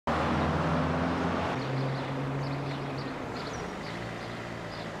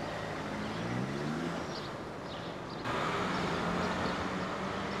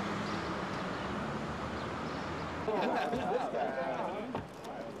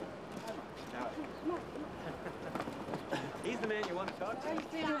He's the man you want to talk to.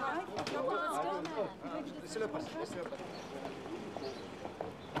 Laissez-le passer, laissez-le passer.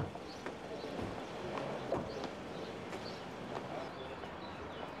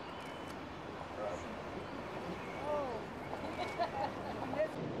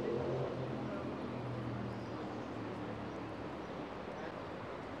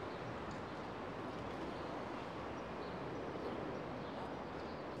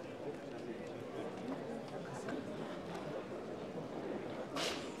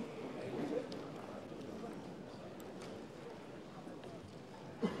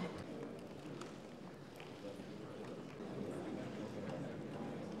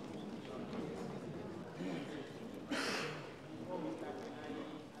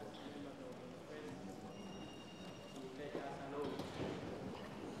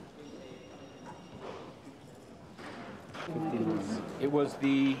 It was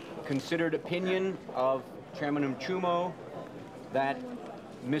the considered opinion of Chairman Mchumo that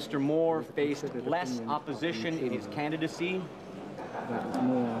Mr. Moore faced less opposition in his candidacy.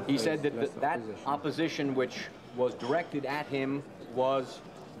 He said that that opposition which was directed at him was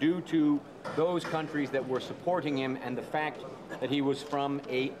due to those countries that were supporting him and the fact that he was from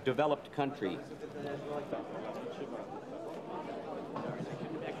a developed country.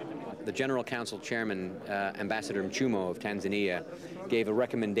 The General Council Chairman, Ambassador Mchumo of Tanzania, gave a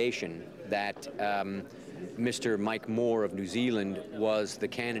recommendation that Mr. Mike Moore of New Zealand was the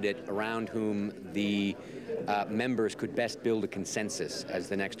candidate around whom the members could best build a consensus as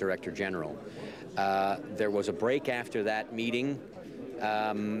the next Director General. There was a break after that meeting.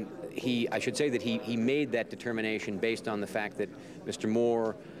 I should say that he made that determination based on the fact that Mr.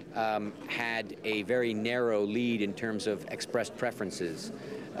 Moore had a very narrow lead in terms of expressed preferences.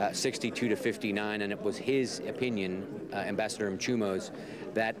 62 to 59, and it was his opinion, Ambassador Mchumo's,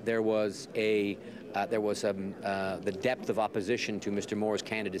 that there was the depth of opposition to Mr. Moore's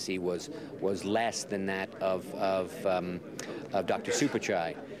candidacy was less than that of Dr.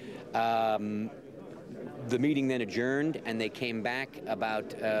 Supachai. The meeting then adjourned, and they came back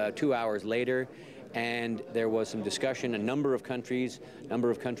about 2 hours later, and there was some discussion. A number of countries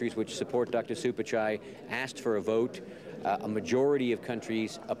which support Dr. Supachai asked for a vote. A majority of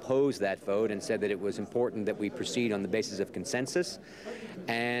countries opposed that vote and said that it was important that we proceed on the basis of consensus.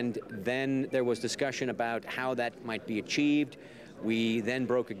 And then there was discussion about how that might be achieved. We then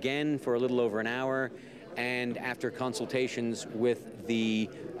broke again for a little over an hour, and after consultations with the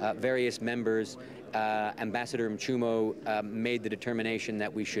various members, Ambassador Mchumo made the determination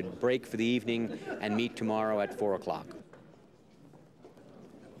that we should break for the evening and meet tomorrow at 4 o'clock.